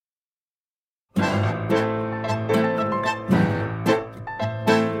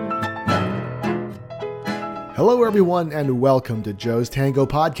Hello, everyone, and welcome to Joe's Tango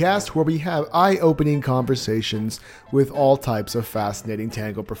Podcast, where we have eye-opening conversations with all types of fascinating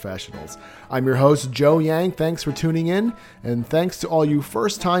tango professionals. I'm your host, Joe Yang. Thanks for tuning in, and thanks to all you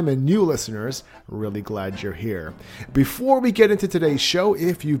first-time and new listeners. Really glad you're here. Before we get into today's show,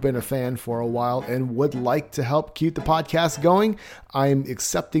 if you've been a fan for a while and would like to help keep the podcast going, I'm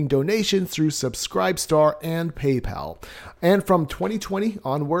accepting donations through Subscribestar and PayPal. And from 2020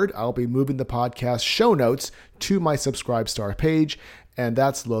 onward, I'll be moving the podcast show notes to my Subscribestar page, and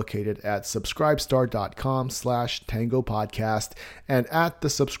that's located at subscribestar.com/Tango Podcast. And at the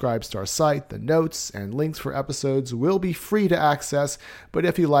Subscribestar site, the notes and links for episodes will be free to access, but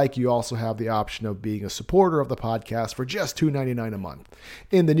if you like, you also have the option of being a supporter of the podcast for just $2.99 a month.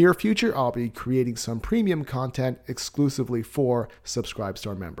 In the near future, I'll be creating some premium content exclusively for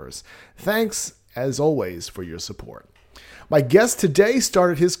Subscribestar members. Thanks, as always, for your support. My guest today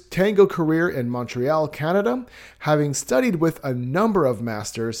started his tango career in Montreal, Canada. Having studied with a number of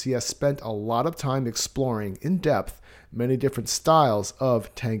masters, he has spent a lot of time exploring in depth many different styles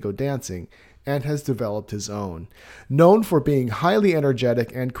of tango dancing and has developed his own. Known for being highly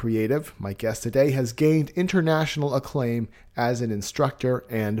energetic and creative, my guest today has gained international acclaim as an instructor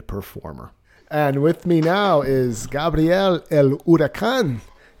and performer. And with me now is Gabriel El Huracan.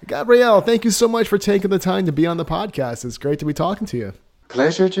 Gabriel, thank you so much for taking the time to be on the podcast. It's great to be talking to you.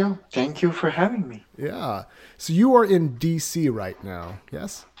 Pleasure, Joe. Thank you for having me. Yeah. So you are in D.C. right now,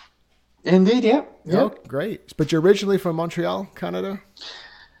 yes? Indeed, yeah. Oh, great. But you're originally from Montreal, Canada?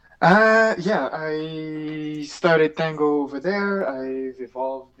 Yeah, I started tango over there. I've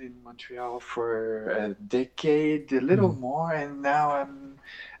evolved in Montreal for a decade, a little more, and now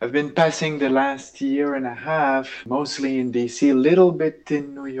I've been passing the last year and a half, mostly in DC, a little bit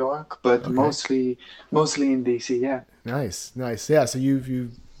in New York, but mostly in DC, yeah. Nice. Yeah, so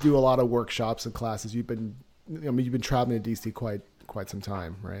you do a lot of workshops and classes. You've been traveling to DC quite some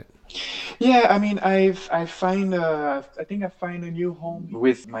time, right? Yeah, I mean, I think I find a new home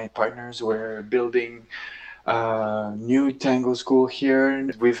with my partners. We're building a new tango school here.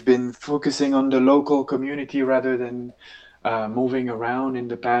 We've been focusing on the local community rather than moving around in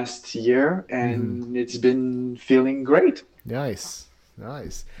the past year, and it's been feeling great. Nice.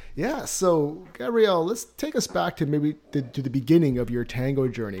 Yeah, so Gabriel, let's take us back to to the beginning of your tango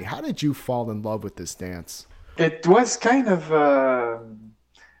journey. How did you fall in love with this dance? It was kind of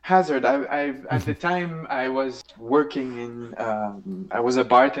hazard. At the time I was working in I was a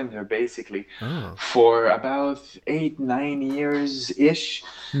bartender basically for about 8-9 years ish,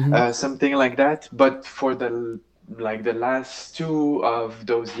 something like that. But for the last 2 of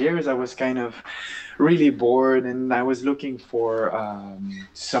those years, I was kind of really bored, and I was looking for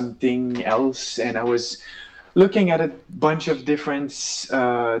something else, and I was looking at a bunch of different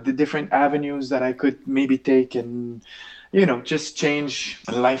avenues that I could maybe take and just change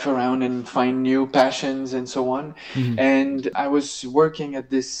life around and find new passions and so on. And I was working at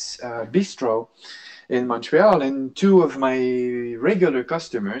this bistro in Montreal, and 2 of my regular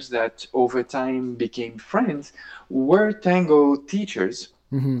customers that over time became friends were tango teachers.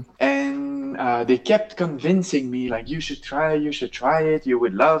 And they kept convincing me, like, you should try it, you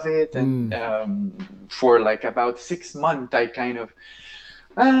would love it. And for like about 6 months, I kind of,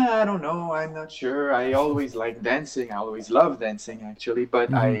 I don't know, I'm not sure. I always liked dancing. I always loved dancing, actually,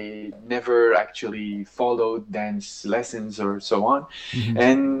 but I never actually followed dance lessons or so on.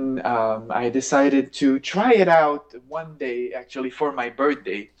 And I decided to try it out one day, actually, for my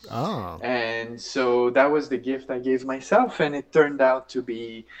birthday. And so that was the gift I gave myself, and it turned out to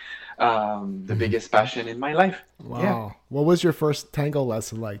be the biggest passion in my life. Wow. Yeah. What was your first tango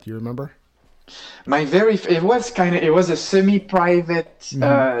lesson like? Do you remember? It was a semi-private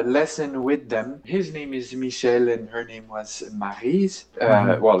lesson with them. His name is Michel and her name was Maryse.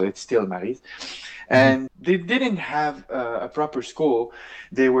 Well, it's still Maryse. And they didn't have a proper school.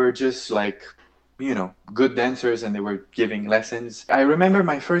 They were just like, good dancers, and they were giving lessons. I remember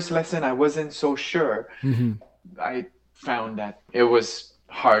my first lesson, I wasn't so sure. I found that it was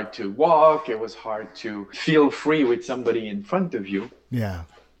hard to walk. It was hard to feel free with somebody in front of you. Yeah.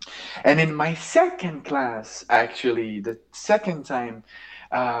 And in my second class, actually, the second time,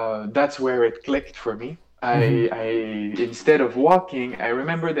 that's where it clicked for me. I instead of walking, I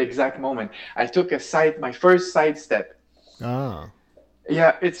remember the exact moment. I took my first side step.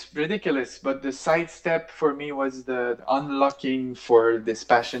 Yeah, it's ridiculous, but the side step for me was the unlocking for this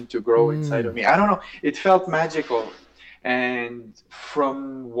passion to grow inside of me. I don't know, it felt magical. And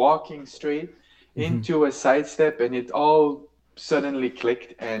from walking straight into a side step, and it all suddenly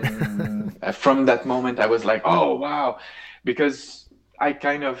clicked, and from that moment I was like, oh wow, because I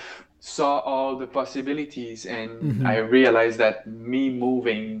kind of saw all the possibilities, and I realized that me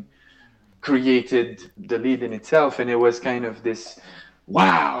moving created the lead in itself, and it was kind of this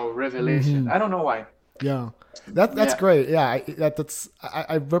wow revelation. I don't know why. Yeah. That's Yeah. great. Yeah,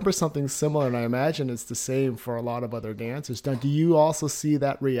 I remember something similar, and I imagine it's the same for a lot of other dancers. Now, do you also see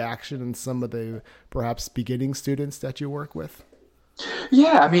that reaction in some of the perhaps beginning students that you work with?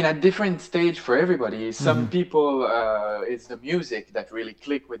 Yeah, I mean, at different stage for everybody. Some people, it's the music that really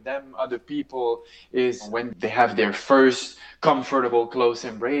click with them. Other people is when they have their first comfortable close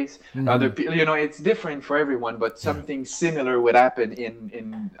embrace. Other people, it's different for everyone. But something similar would happen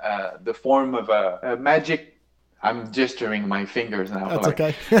in the form of a magic. I'm gesturing my fingers now. That's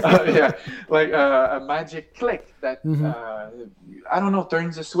okay. Yeah, like a magic click that I don't know,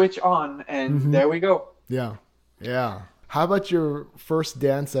 turns a switch on, and there we go. Yeah. Yeah. How about your first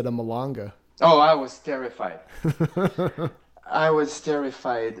dance at a Milonga? Oh, I was terrified. I was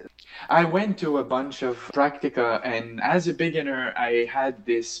terrified. I went to a bunch of practica, and as a beginner, I had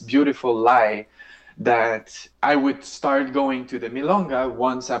this beautiful lie that I would start going to the Milonga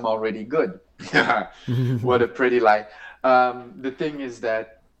once I'm already good. What a pretty lie. The thing is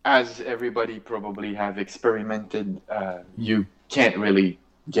that, as everybody probably have experimented, you can't really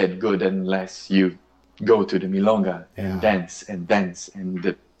get good unless you go to the Milonga and dance, and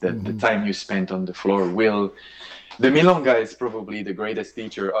the time you spent on the floor will. The Milonga is probably the greatest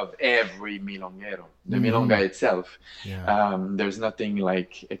teacher of every Milonguero. The Milonga itself. Yeah. There's nothing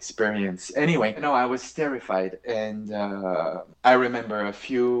like experience. Anyway, no, I was terrified. And I remember a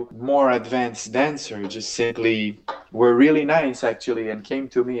few more advanced dancers just simply were really nice, actually, and came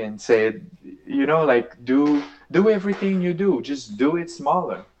to me and said, like, do everything you do. Just do it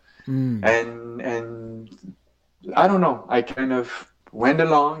smaller. And I don't know, I kind of went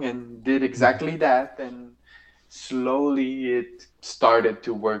along and did exactly that, and slowly it started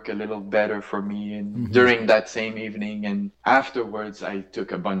to work a little better for me. And during that same evening and afterwards, I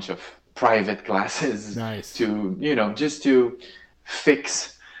took a bunch of private classes to, just to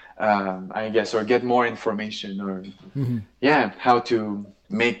fix, I guess, or get more information, or how to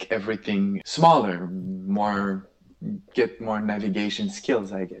make everything smaller, get more navigation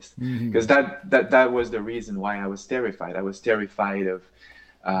skills, I guess, because that was the reason why I was terrified. I was terrified of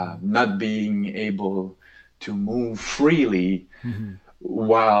not being able to move freely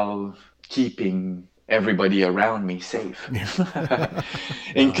while keeping everybody around me safe,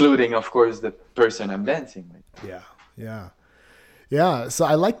 including, of course, the person I'm dancing with. Yeah. So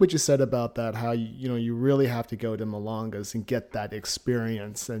I like what you said about that, how you really have to go to Milongas and get that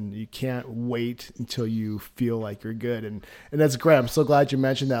experience, and you can't wait until you feel like you're good. And that's great. I'm so glad you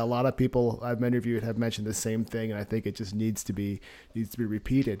mentioned that. A lot of people I've interviewed have mentioned the same thing, and I think it just needs to be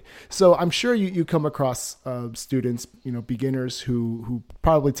repeated. So I'm sure you come across students, beginners who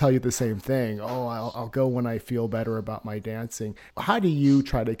probably tell you the same thing. Oh, I'll go when I feel better about my dancing. How do you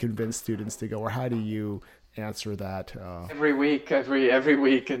try to convince students to go, or how do you answer that? Every week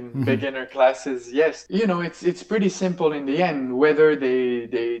in beginner classes, yes. It's pretty simple in the end, whether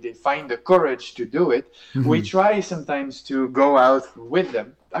they find the courage to do it. We try sometimes to go out with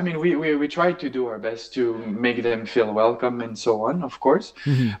them. I mean, we try to do our best to make them feel welcome and so on, of course.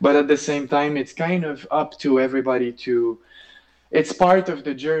 But at the same time, it's kind of up to everybody it's part of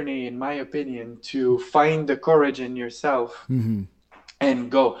the journey, in my opinion, to find the courage in yourself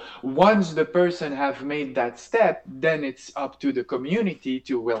and go. Once the person have made that step, then it's up to the community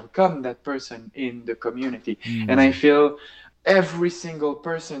to welcome that person in the community. And I feel every single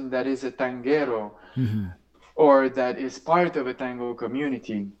person that is a tanguero or that is part of a tango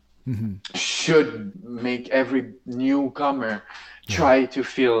community should make every newcomer try to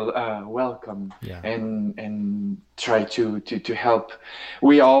feel welcome and try to help.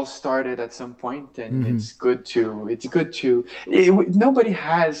 We all started at some point, and it's good to nobody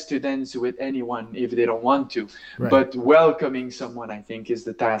has to dance with anyone if they don't want to, but welcoming someone, I think, is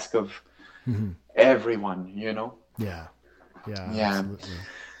the task of everyone, Yeah. Absolutely.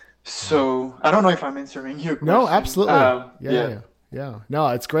 So I don't know if I'm answering your question. No, absolutely. Yeah. No,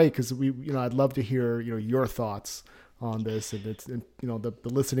 it's great, because I'd love to hear your thoughts on this, and it's the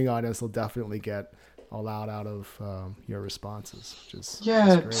listening audience will definitely get a lot out of your responses, which is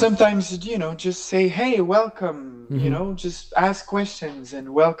sometimes just say, hey, welcome, just ask questions and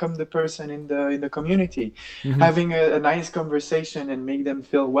welcome the person in the community, having a nice conversation and make them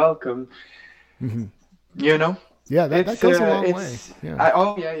feel welcome. Yeah, that goes a long way.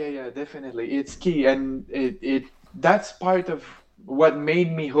 Definitely, it's key, and that's part of what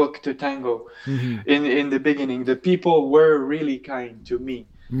made me hook to tango in the beginning. The people were really kind to me.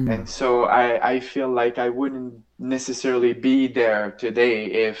 And so I feel like I wouldn't necessarily be there today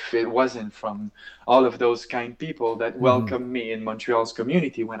if it wasn't from all of those kind people that welcomed me in Montreal's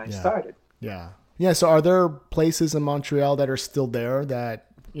community when I started. Yeah. Yeah. So are there places in Montreal that are still there that,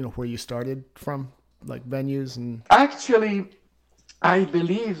 where you started from, like venues and... Actually, I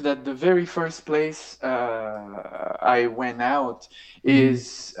believe that the very first place I went out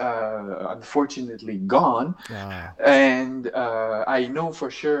is unfortunately gone. And I know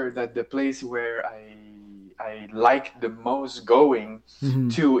for sure that the place where I like the most going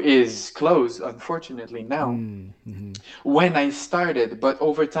to is closed, unfortunately, now. When I started, but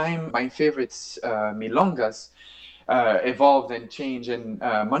over time, my favorites, Milongas, evolved and changed, and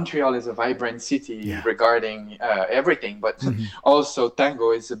Montreal is a vibrant city regarding everything, but also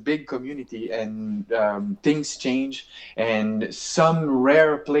tango is a big community, and things change, and some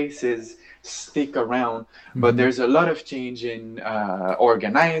rare places stick around, but there's a lot of change in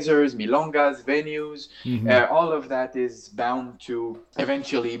organizers, milongas, venues. All of that is bound to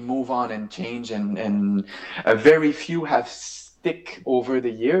eventually move on and change, and very few have stick over the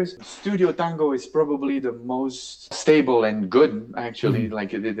years. Studio Tango is probably the most stable and good, actually.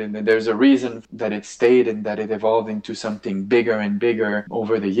 Like there's a reason that it stayed and that it evolved into something bigger and bigger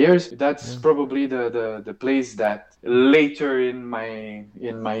over the years. That's probably the place that later in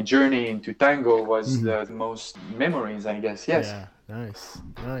my journey into tango was the most memories, I guess. Yes. Yeah.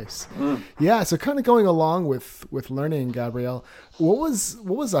 Nice. Yeah. So kind of going along with learning, Gabriel, what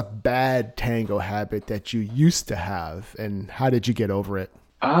was a bad tango habit that you used to have, and how did you get over it?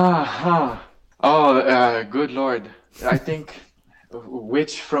 Oh, good Lord. I think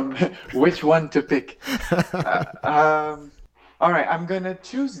which one to pick? All right, I'm gonna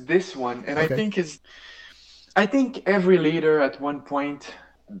choose this one, and okay. I think every leader at one point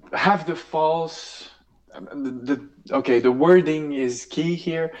have the false. The wording is key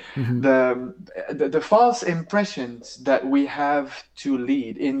here. The false impressions that we have to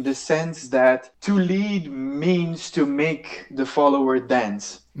lead, in the sense that to lead means to make the follower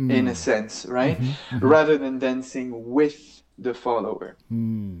dance, in a sense, right? Rather than dancing with the follower.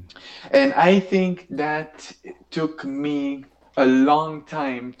 And I think that took me a long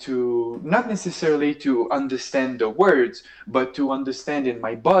time to, not necessarily to understand the words, but to understand in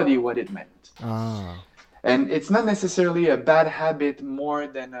my body what it meant. And it's not necessarily a bad habit more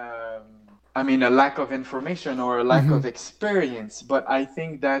than a lack of information or a lack of experience. But I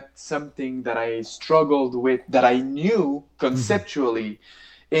think that's something that I struggled with, that I knew conceptually,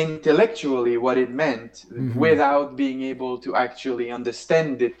 intellectually what it meant, without being able to actually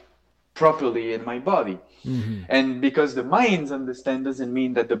understand it properly in my body. And because the mind understands doesn't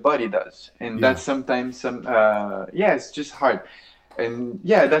mean that the body does. And that's sometimes it's just hard. And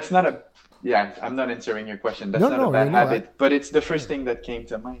that's not a... I'm not answering your question. That's not a bad habit, but it's the first thing that came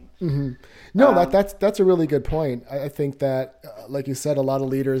to mind. That's a really good point. I think that, like you said, a lot of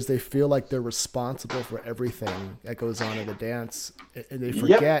leaders, they feel like they're responsible for everything that goes on in the dance, and they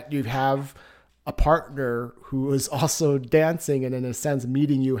forget you have a partner who is also dancing and, in a sense,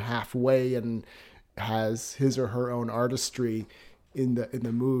 meeting you halfway and has his or her own artistry in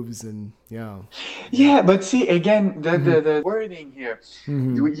the moves. And but see, again, the wording here,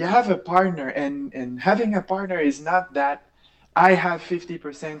 you have a partner, and having a partner is not that I have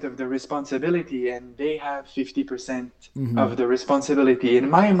 50% of the responsibility and they have 50% of the responsibility. In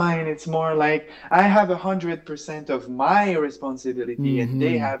my mind, it's more like I have 100% of my responsibility and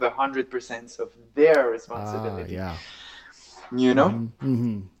they have 100% of their responsibility.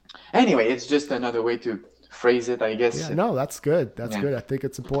 Anyway, it's just another way to phrase it, I guess. That's good. That's good. I think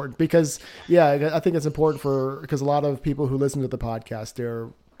it's important because, I think it's important because a lot of people who listen to the podcast, they're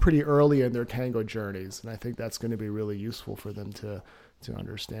pretty early in their tango journeys, and I think that's going to be really useful for them to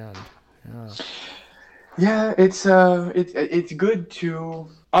understand. It's good to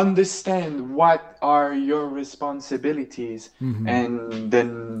understand what are your responsibilities, and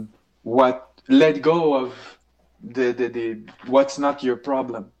then let go of the what's not your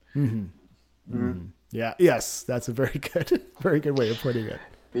problem. Yes, that's a very good way of putting it.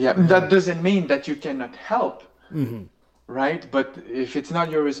 That doesn't mean that you cannot help. Right? But if it's not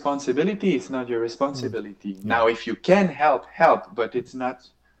your responsibility, it's not your responsibility. Now, if you can help, but it's not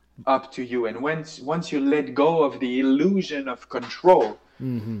up to you. And once you let go of the illusion of control,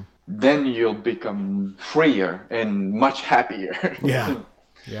 then you'll become freer and much happier.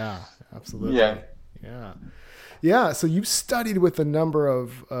 Absolutely. Yeah. So you studied with a number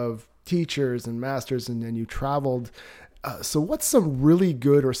of teachers and masters, and then you traveled. So what's some really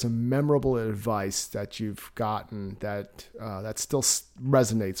good or some memorable advice that you've gotten that still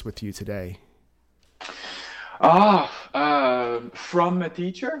resonates with you today? From a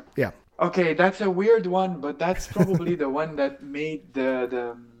teacher? Yeah. Okay, that's a weird one, but that's probably the one that made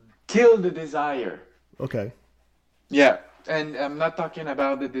the kill the desire. Okay. Yeah, and I'm not talking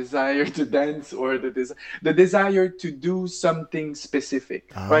about the desire to dance or the desire to do something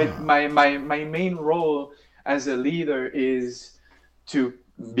specific, right? My main role as a leader is to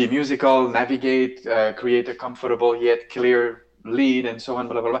be musical, navigate, create a comfortable yet clear lead, and so on,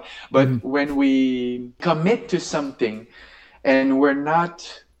 blah blah blah. But when we commit to something and we're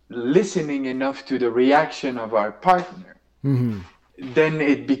not listening enough to the reaction of our partner, then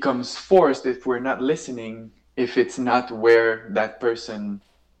it becomes forced if we're not listening, if it's not where that person,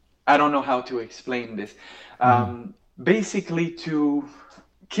 I don't know how to explain this. Basically, to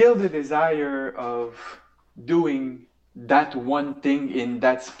kill the desire of doing that one thing in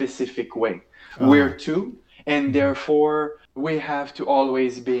that specific way. We're two, and therefore we have to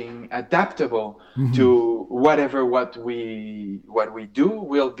always being adaptable to whatever what we do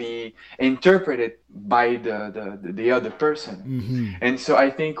will be interpreted by the other person. And so I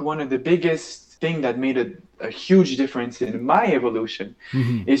think one of the biggest thing that made a huge difference in my evolution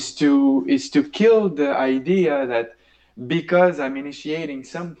is to kill the idea that because I'm initiating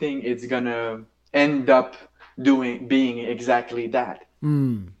something, it's gonna end up being exactly that.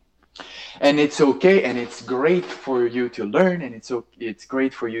 And it's okay, and it's great for you to learn, and it's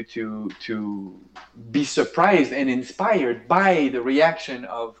great for you to be surprised and inspired by the reaction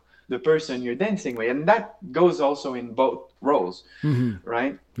of the person you're dancing with, and that goes also in both roles,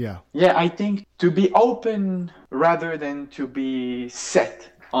 right? Yeah, I think to be open rather than to be set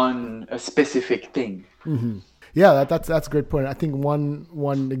on a specific thing. Yeah, that's a great point. I think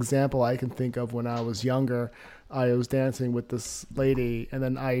one example I can think of, when I was younger, I was dancing with this lady, and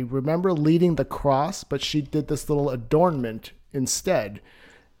then I remember leading the cross, but she did this little adornment instead.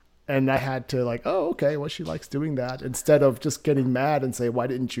 And I had to oh, okay, well, she likes doing that. Instead of just getting mad and say, why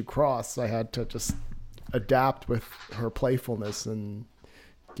didn't you cross? I had to just adapt with her playfulness and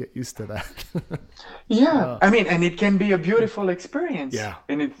get used to that. Yeah, I mean, and it can be a beautiful experience. Yeah.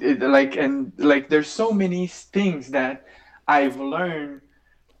 And there's so many things that I've learned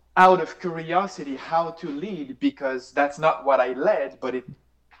out of curiosity how to lead, because that's not what I led, but it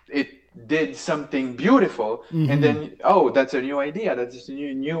did something beautiful. And then, that's a new idea, that's a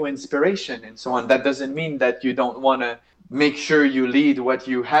new inspiration, and so on. That doesn't mean that you don't want to make sure you lead what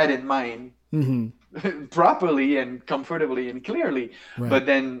you had in mind properly and comfortably and clearly, but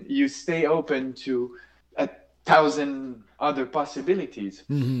then you stay open to 1,000 other possibilities.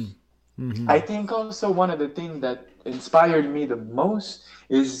 I think also one of the things that inspired me the most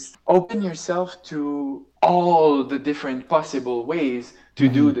is open yourself to all the different possible ways to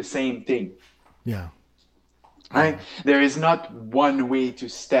do the same thing. Yeah. Right? There is not one way to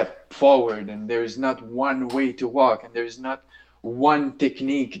step forward, and there is not one way to walk, and there is not one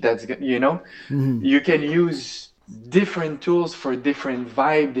technique that's, you can use different tools for different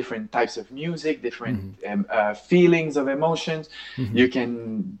vibe, different types of music, different feelings of emotions. You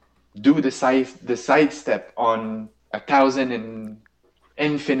can do the side step on 1,000 and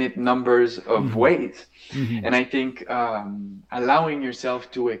infinite numbers of ways. And I think allowing yourself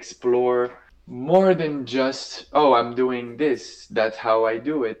to explore more than just, I'm doing this, that's how I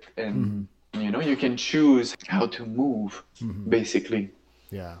do it, and you can choose how to move, basically.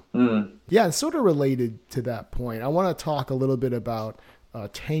 Yeah. Yeah, and sort of related to that point, I want to talk a little bit about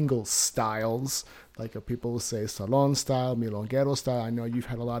tango styles. Like people will say salon style, milonguero style. I know you've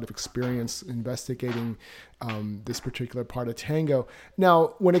had a lot of experience investigating this particular part of tango.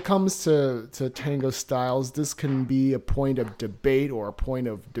 Now, when it comes to tango styles, this can be a point of debate or a point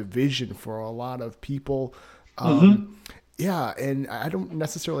of division for a lot of people. Yeah, and I don't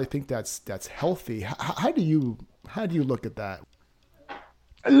necessarily think that's healthy. How do you look at that?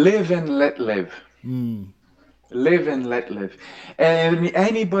 Live and let live. Live and let live. And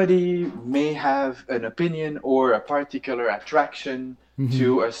anybody may have an opinion or a particular attraction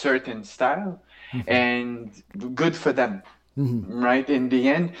to a certain style, and good for them. Right? In the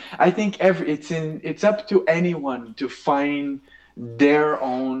end, I think it's up to anyone to find their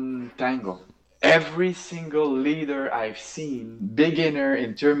own tango. Every single leader I've seen, beginner,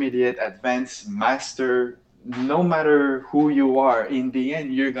 intermediate, advanced, master, no matter who you are, in the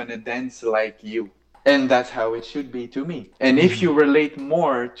end, you're gonna dance like you. And that's how it should be to me. And if you relate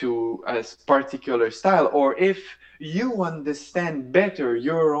more to a particular style, or if you understand better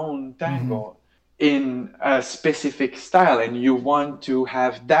your own tango in a specific style, and you want to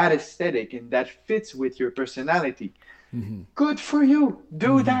have that aesthetic and that fits with your personality, good for you.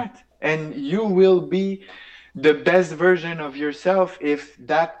 Do that. And you will be the best version of yourself if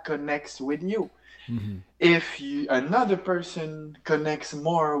that connects with you. If another person connects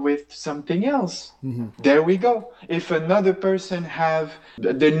more with something else, there we go. If another person have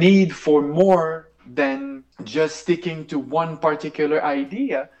the need for more than just sticking to one particular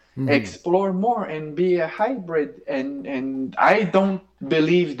idea, explore more and be a hybrid. And I don't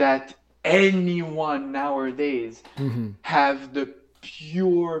believe that anyone nowadays have the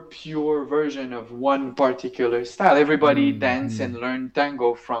pure version of one particular style. Everybody dance and learn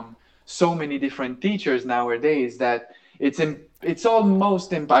tango from so many different teachers nowadays that it's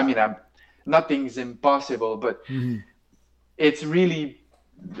almost I mean, nothing's impossible, but it's really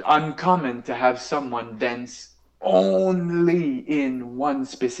uncommon to have someone dance only in one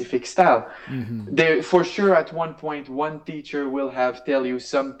specific style. There, for sure, at one point, one teacher will have tell you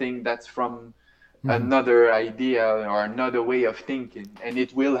something that's from another idea or another way of thinking, and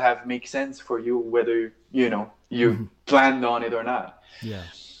it will have make sense for you whether you planned on it or not.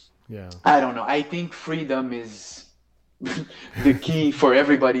 I don't know. I think freedom is the key for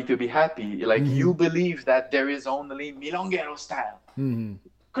everybody to be happy. Like you believe that there is only milonguero style.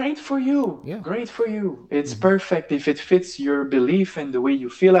 Great for you. Great for you. It's perfect if it fits your belief and the way you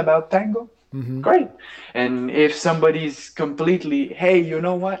feel about tango. Great. And if somebody's completely, hey, you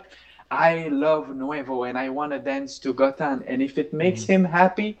know what? I love Nuevo and I want to dance to Gotan. And if it makes him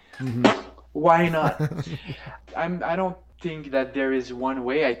happy, why not? I don't think that there is one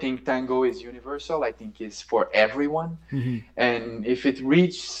way. I think tango is universal. I think it's for everyone. And if it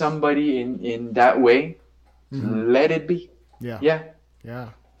reaches somebody in that way, let it be. Yeah.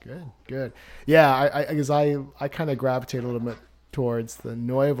 Good. Yeah, I guess I kind of gravitate a little bit towards the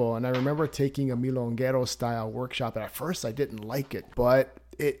Nuevo, and I remember taking a milonguero style workshop, and at first I didn't like it, but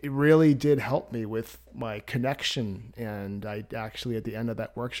it really did help me with my connection. And I actually, at the end of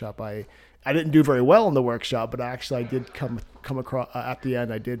that workshop, I didn't do very well in the workshop, but I did come across at the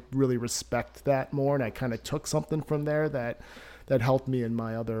end. I did really respect that more, and I kind of took something from there that helped me in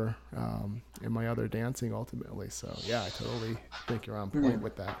my other dancing ultimately. So yeah, I totally think you're on point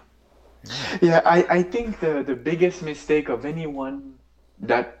with that. I think the biggest mistake of anyone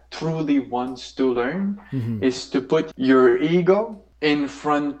that truly wants to learn is to put your ego in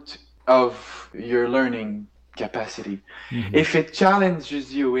front of your learning capacity. If it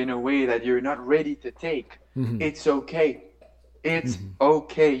challenges you in a way that you're not ready to take, it's okay. It's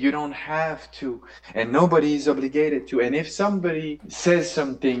okay. You don't have to, and nobody is obligated to. And if somebody says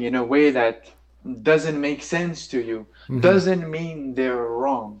something in a way that doesn't make sense to you, doesn't mean they're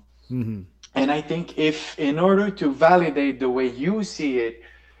wrong. And I think if in order to validate the way you see it,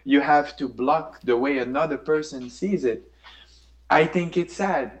 you have to block the way another person sees it, I think it's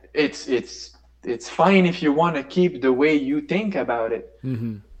sad. It's fine if you want to keep the way you think about it,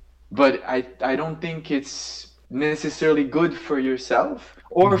 but I don't think it's necessarily good for yourself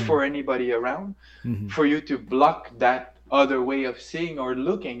or for anybody around for you to block that other way of seeing or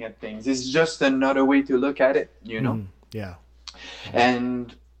looking at things. It's just another way to look at it,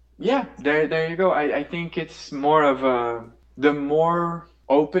 And there you go. I think it's more of the more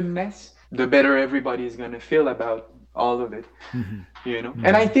openness, the better everybody is going to feel about all of it,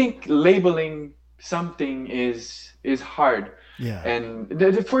 And I think labeling something is hard, and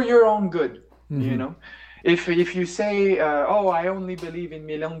for your own good, If you say, I only believe in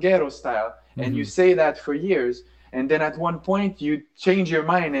milonguero style, and you say that for years, and then at one point you change your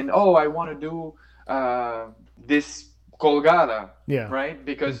mind and, I want to do this colgada, right?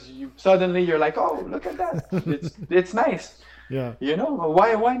 Because suddenly you're like, look at that, it's nice,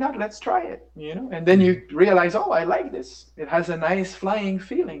 why not? Let's try it, and then you realize, I like this. It has a nice flying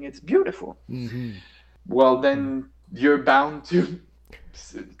feeling. It's beautiful. Well, then you're bound to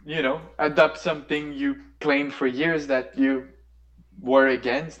adopt something you claimed for years that you were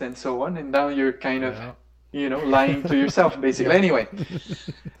against and so on, and now you're kind of lying to yourself basically. Anyway,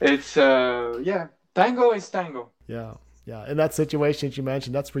 it's tango is tango. In that situation that you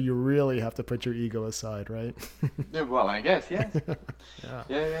mentioned, that's where you really have to put your ego aside, right? Well, I guess, yes.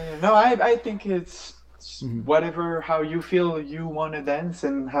 No, I think it's whatever, how you feel you want to dance,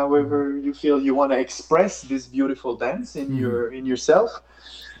 and however you feel you want to express this beautiful dance in yourself,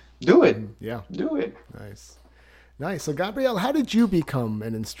 do it. Do it. Nice. So Gabriel, how did you become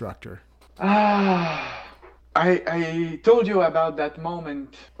an instructor? I told you about that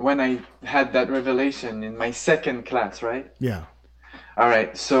moment when I had that revelation in my second class, right? Yeah. All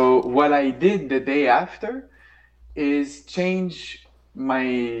right. So what I did the day after is change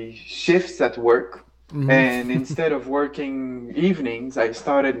my shifts at work. And instead of working evenings, I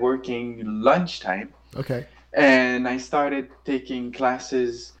started working lunchtime. Okay. And I started taking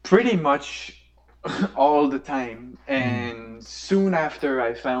classes pretty much all the time. And soon after,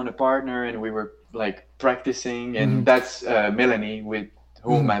 I found a partner, and we were like practicing, and that's Melanie, with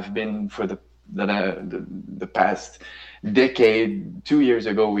whom I've been for the past decade. 2 years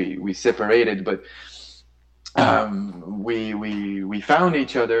ago we separated, but we found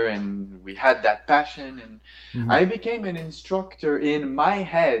each other and we had that passion, and I became an instructor in my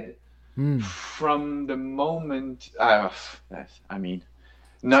head from the moment I mean,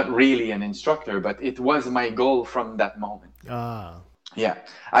 not really an instructor, but it was my goal from that moment. Yeah,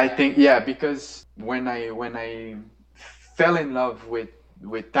 I think, yeah, because when I fell in love with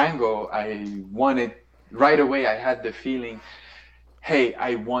tango, I wanted right away. I had the feeling, hey,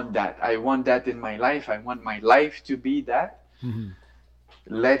 I want that. I want that in my life. I want my life to be that.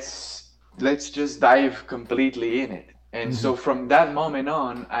 Let's just dive completely in it. And so from that moment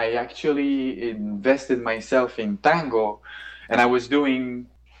on, I actually invested myself in tango, and I was doing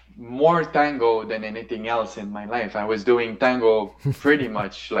more tango than anything else in my life. I was doing tango pretty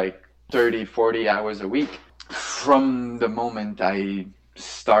much like 30, 40 hours a week. From the moment I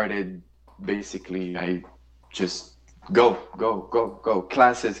started, basically, I just go.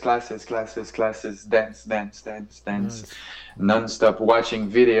 Classes, dance, Nice. non-stop, watching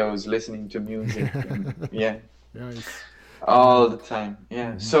videos, listening to music. And, yeah. Nice. All the time.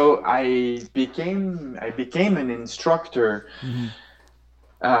 Yeah. So I became an instructor,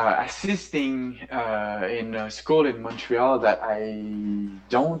 assisting in a school in Montreal that I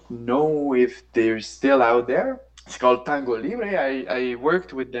don't know if they're still out there. It's called Tango Libre. I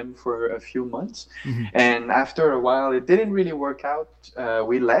worked with them for a few months, and after a while it didn't really work out.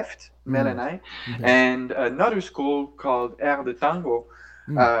 We left, Mel and I, and another school called Air de Tango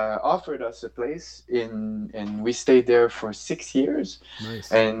offered us a place and we stayed there for 6 years. Nice.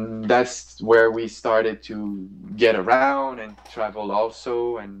 And that's where we started to get around and travel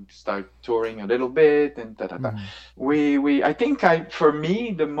also and start touring a little bit and I think for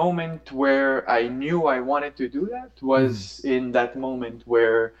me, the moment where I knew I wanted to do that was in that moment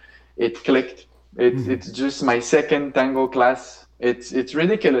where it clicked. It's just my second tango class. It's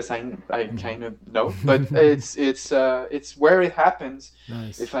ridiculous. I kind of know, but it's where it happens.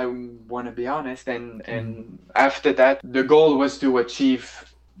 Nice. If I want to be honest. And after that, the goal was to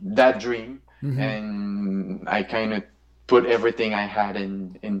achieve that dream, and I kind of put everything I had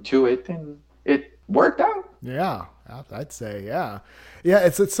into it, and it worked out. Yeah, I'd say, yeah.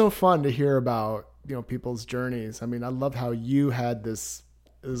 It's so fun to hear about, people's journeys. I mean, I love how you had this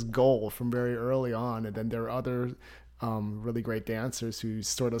goal from very early on, and then there are other really great dancers who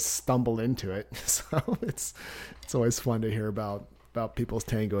sort of stumble into it. So it's always fun to hear about people's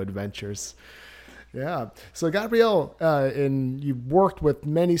tango adventures. Yeah. So Gabriel, you've worked with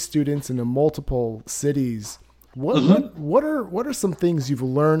many students in multiple cities. What are some things you've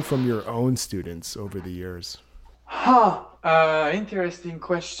learned from your own students over the years? Interesting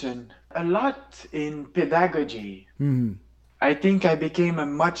question. A lot in pedagogy. I think I became a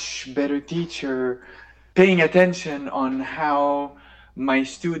much better teacher paying attention on how my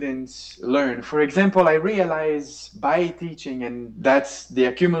students learn. For example, I realize by teaching, and that's the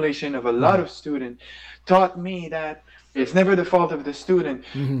accumulation of a lot of students, taught me that it's never the fault of the student.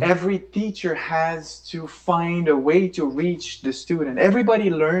 Every teacher has to find a way to reach the student. Everybody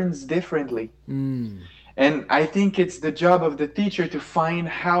learns differently. And I think it's the job of the teacher to find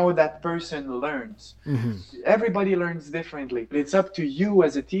how that person learns. Everybody learns differently. It's up to you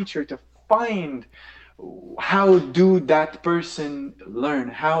as a teacher to find how do that person learn?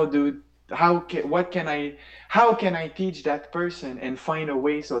 How can I teach that person and find a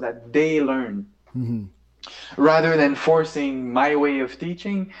way so that they learn, rather than forcing my way of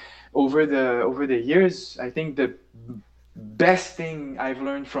teaching. Over the years, I think the best thing I've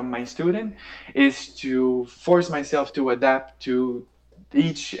learned from my student is to force myself to adapt to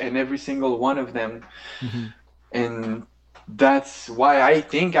each and every single one of them, and that's why I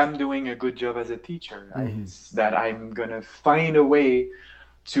think I'm doing a good job as a teacher. That I'm gonna find a way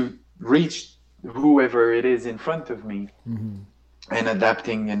to reach whoever it is in front of me, and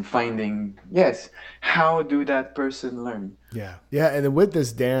adapting and finding, how do that person learn? Yeah. And then with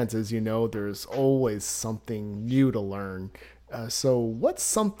this dance, as you know, there's always something new to learn. So what's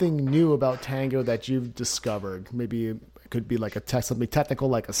something new about tango that you've discovered? Maybe it could be like something technical,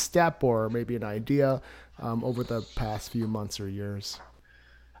 like a step, or maybe an idea over the past few months or years.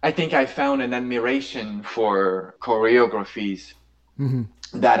 I think I found an admiration for choreographies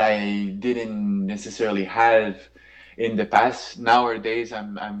that I didn't necessarily have in the past. Nowadays,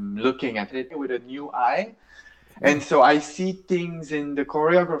 I'm looking at it with a new eye. And so I see things in the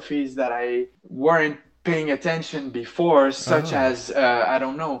choreographies that I weren't paying attention before, such as, I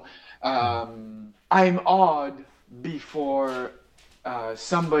don't know, I'm awed before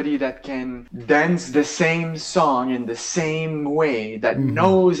somebody that can dance the same song in the same way, that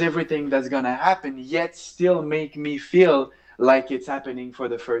knows everything that's gonna happen, yet still make me feel like it's happening for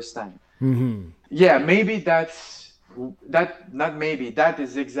the first time. Yeah, maybe that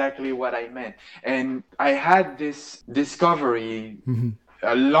is exactly what I meant. And I had this discovery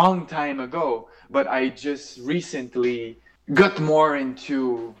a long time ago, but I just recently got more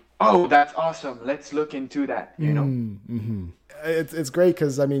into, oh, that's awesome, let's look into that, you know. It's great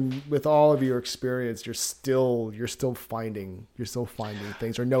because, I mean, with all of your experience, you're still finding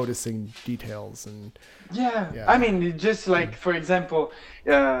things or noticing details. And yeah. I mean, just like, for example,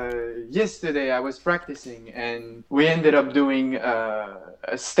 yesterday I was practicing and we ended up doing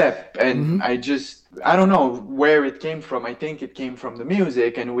a step, and I don't know where it came from. I think it came from the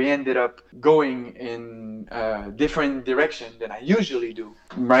music, and we ended up going in a different direction than I usually do,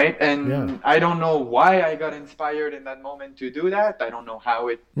 right? And I don't know why I got inspired in that moment to do that. I don't know how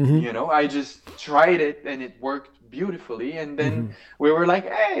it, you know, I just tried it and it worked beautifully. And then we were like,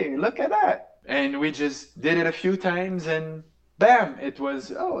 hey, look at that. And we just did it a few times and bam, it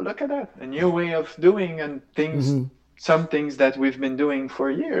was, oh, look at that. A new way of doing and things, some things that we've been doing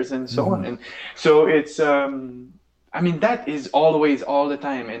for years and so on. And so it's, I mean, that is always all the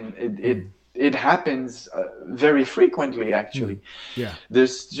time. And it happens very frequently, actually. Yeah.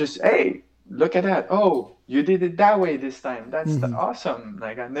 There's just, hey, look at that. Oh, you did it that way this time. That's awesome.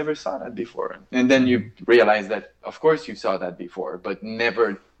 Like, I never saw that before. And then you realize that, of course, you saw that before, but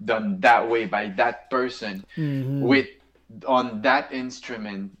never done that way by that person with on that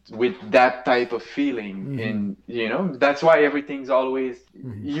instrument with that type of feeling. And you know, that's why everything's always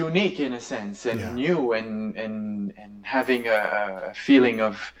unique in a sense, and new, and having a feeling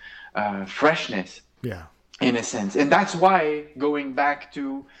of freshness. Yeah. In a sense. And that's why, going back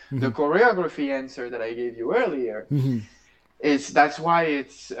to the choreography answer that I gave you earlier, that's why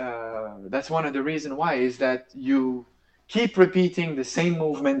it's that's one of the reasons why is that you keep repeating the same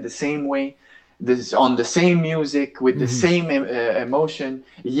movement the same way, this on the same music with the same emotion,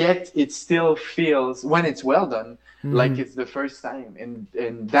 yet it still feels, when it's well done, like it's the first time.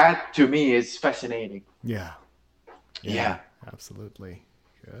 And that to me is fascinating. Yeah. Absolutely.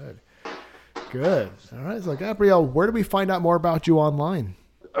 Good. All right. So, Gabriel, where do we find out more about you online?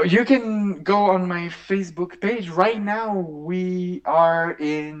 You can go on my Facebook page. Right now, we are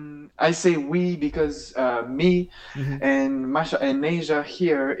in, I say we because me and Masha and Neja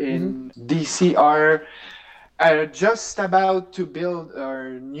here in DC are just about to build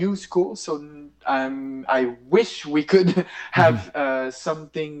our new school. So I wish we could have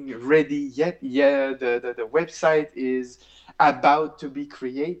something ready yet. Yeah, the website is about to be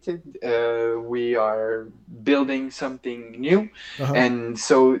created. We are building something new, and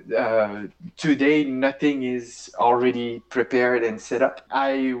so today nothing is already prepared and set up.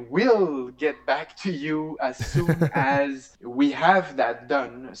 I will get back to you as soon as we have that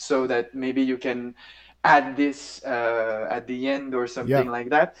done, so that maybe you can add this at the end or something like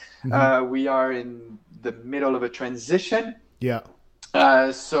that. We are in the middle of a transition,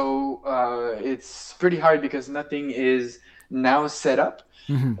 so it's pretty hard because nothing is now set up,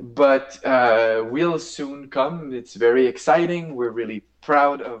 but will soon come. It's very exciting. We're really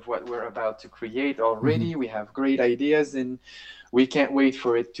proud of what we're about to create already. We have great ideas, and we can't wait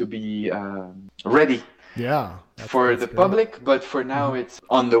for it to be ready for the public, but for now it's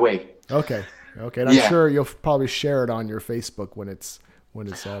on the way. Okay. And I'm sure you'll probably share it on your Facebook when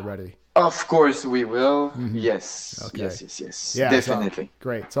it's all ready. Of course we will. Yes. Okay. Yes. Yeah, definitely. So,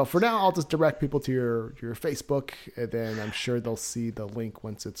 great. So for now, I'll just direct people to your Facebook, and then I'm sure they'll see the link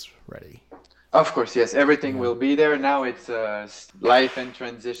once it's ready. Of course, yes. Everything will be there. Now it's life and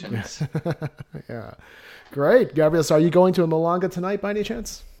transitions. Yeah. Great. Gabriel, so are you going to a Milonga tonight by any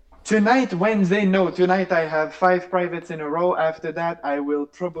chance? Tonight, Wednesday, no. Tonight I have 5 privates in a row. After that, I will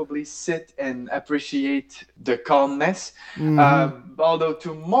probably sit and appreciate the calmness. Although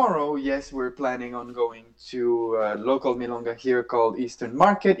tomorrow, yes, we're planning on going to a local Milonga here called Eastern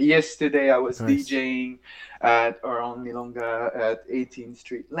Market. Yesterday, I was DJing at our own Milonga at 18th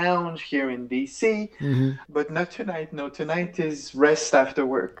Street Lounge here in DC. But not tonight. No, tonight is rest after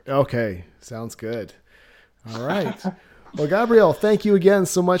work. Okay, sounds good. All right. Well, Gabriel, thank you again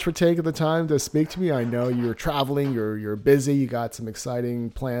so much for taking the time to speak to me. I know you're traveling, you're busy, you got some exciting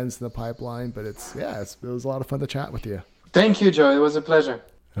plans in the pipeline, but it was a lot of fun to chat with you. Thank you, Joe. It was a pleasure.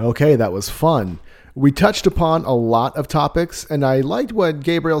 Okay, that was fun. We touched upon a lot of topics, and I liked what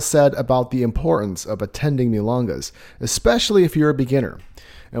Gabriel said about the importance of attending Milongas, especially if you're a beginner.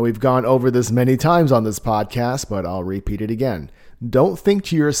 And we've gone over this many times on this podcast, but I'll repeat it again. Don't think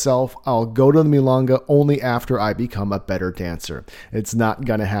to yourself, I'll go to the Milonga only after I become a better dancer. It's not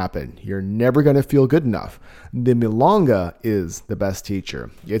going to happen. You're never going to feel good enough. The Milonga is the best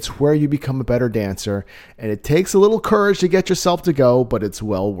teacher. It's where you become a better dancer, and it takes a little courage to get yourself to go, but it's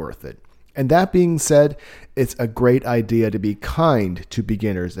well worth it. And that being said, it's a great idea to be kind to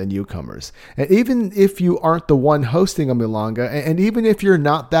beginners and newcomers. And even if you aren't the one hosting a Milonga, and even if you're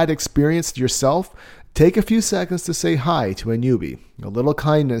not that experienced yourself, take a few seconds to say hi to a newbie. A little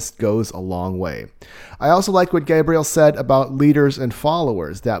kindness goes a long way. I also like what Gabriel said about leaders and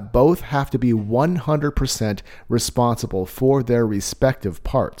followers, that both have to be 100% responsible for their respective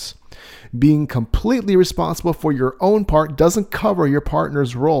parts. Being completely responsible for your own part doesn't cover your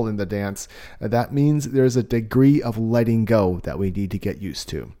partner's role in the dance. That means there's a degree of letting go that we need to get used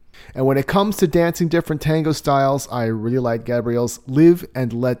to. And when it comes to dancing different tango styles, I really like Gabriel's live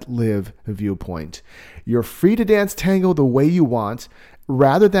and let live viewpoint. You're free to dance tango the way you want.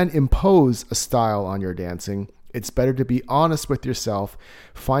 Rather than impose a style on your dancing, it's better to be honest with yourself,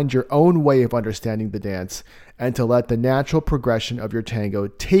 find your own way of understanding the dance, and to let the natural progression of your tango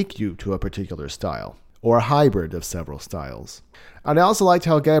take you to a particular style, or a hybrid of several styles. And I also liked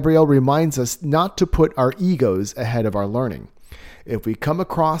how Gabriel reminds us not to put our egos ahead of our learning. If we come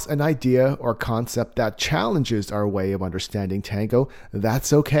across an idea or concept that challenges our way of understanding tango,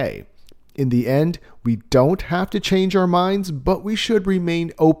 that's okay. In the end, we don't have to change our minds, but we should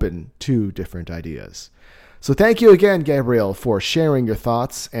remain open to different ideas. So thank you again, Gabriel, for sharing your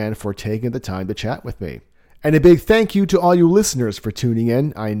thoughts and for taking the time to chat with me. And a big thank you to all you listeners for tuning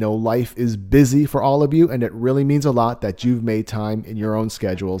in. I know life is busy for all of you, and it really means a lot that you've made time in your own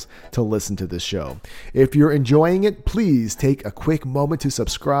schedules to listen to this show. If you're enjoying it, please take a quick moment to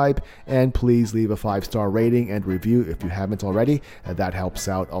subscribe, and please leave a 5-star rating and review if you haven't already. That helps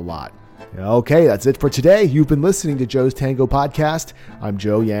out a lot. Okay, that's it for today. You've been listening to Joe's Tango Podcast. I'm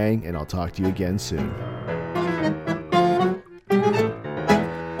Joe Yang, and I'll talk to you again soon.